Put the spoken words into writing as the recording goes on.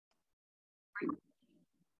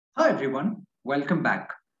Hi everyone, welcome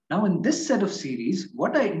back. Now in this set of series,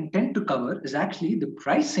 what I intend to cover is actually the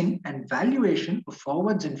pricing and valuation of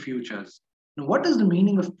forwards and futures. Now what is the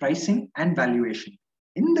meaning of pricing and valuation?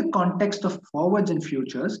 In the context of forwards and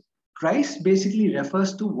futures, price basically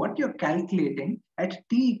refers to what you're calculating at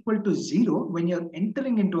t equal to 0 when you're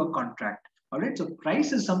entering into a contract. Alright, so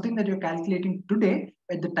price is something that you're calculating today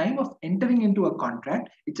at the time of entering into a contract.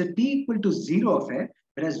 It's a t equal to 0 affair.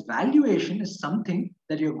 Whereas valuation is something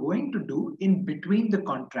that you're going to do in between the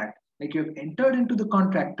contract. Like you've entered into the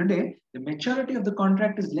contract today, the maturity of the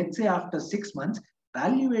contract is, let's say, after 6 months.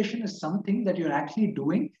 Valuation is something that you're actually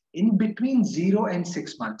doing in between 0 and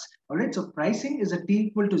 6 months. All right. So pricing is a t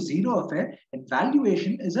equal to 0 affair, and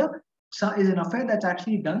valuation is an affair that's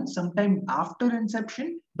actually done sometime after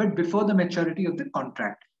inception, but before the maturity of the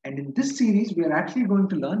contract. And in this series, we are actually going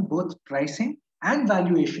to learn both pricing and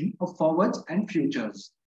valuation of forwards and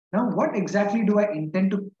futures. Now, what exactly do I intend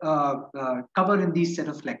to cover in these set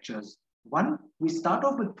of lectures? One, we start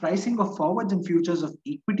off with pricing of forwards and futures of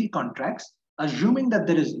equity contracts, assuming that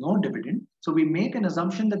there is no dividend. So we make an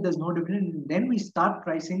assumption that there's no dividend, and then we start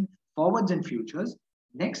pricing forwards and futures.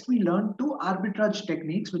 Next, we learn two arbitrage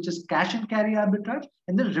techniques, which is cash and carry arbitrage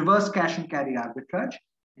and the reverse cash and carry arbitrage.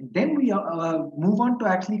 And then we move on to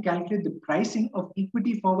actually calculate the pricing of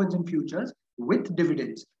equity forwards and futures with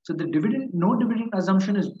dividends. So the no dividend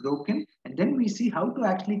assumption is broken. And then we see how to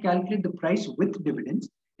actually calculate the price with dividends.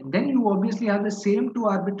 And then you obviously have the same two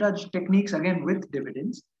arbitrage techniques again with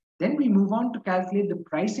dividends. Then we move on to calculate the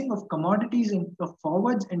pricing of commodities and of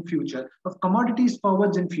forwards and future, of commodities,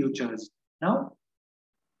 forwards and futures. Now,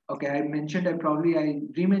 okay, I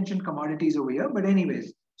re-mentioned commodities over here, but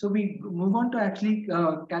anyways, so we move on to actually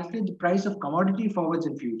calculate the price of commodity forwards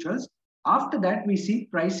and futures. After that, we see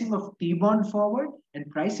pricing of T-bond forward and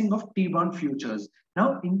pricing of T-bond futures.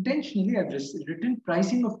 Now, intentionally, I've written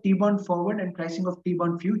pricing of T-bond forward and pricing of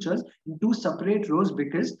T-bond futures in two separate rows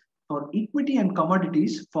because for equity and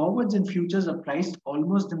commodities, forwards and futures are priced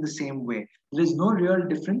almost in the same way. There is no real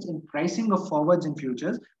difference in pricing of forwards and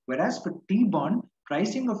futures, whereas for T-bond,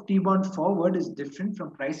 pricing of T-bond forward is different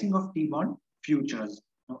from pricing of T-bond futures.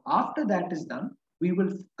 Now, after that is done, we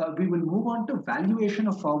will move on to valuation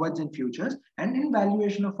of forwards and futures. And in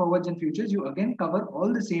valuation of forwards and futures, you again cover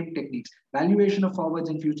all the same techniques: valuation of forwards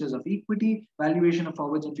and futures of equity, valuation of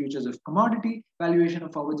forwards and futures of commodity, valuation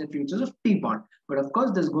of forwards and futures of T-bond. But of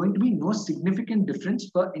course, there's going to be no significant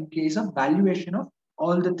difference in case of valuation of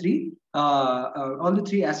all the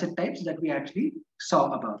three asset types that we actually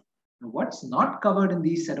saw above. What's not covered in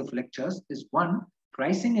these set of lectures is one,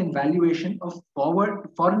 pricing and valuation of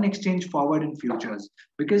foreign exchange forward and futures,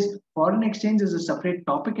 because foreign exchange is a separate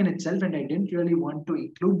topic in itself and I didn't really want to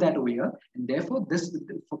include that over here, and therefore this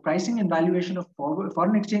for pricing and valuation of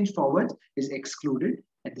foreign exchange forwards is excluded.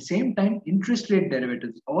 At the same time, interest rate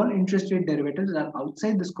derivatives, all interest rate derivatives are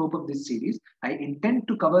outside the scope of this series. I intend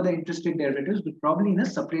to cover the interest rate derivatives, but probably in a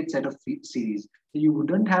separate set of series. So you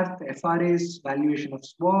wouldn't have FRAs, valuation of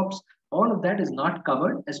swaps, all of that is not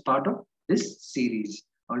covered as part of this series.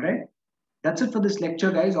 All right. That's it for this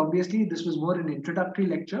lecture, guys. Obviously, this was more an introductory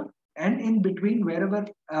lecture. And in between, wherever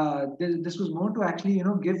this was more to actually,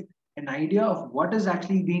 give an idea of what is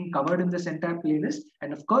actually being covered in this entire playlist.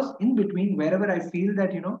 And of course, in between, wherever I feel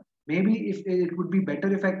that, maybe if it would be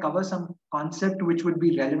better if I cover some concept which would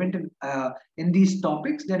be relevant in these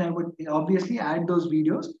topics, then I would obviously add those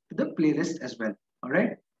videos to the playlist as well. All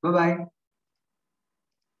right. Bye-bye.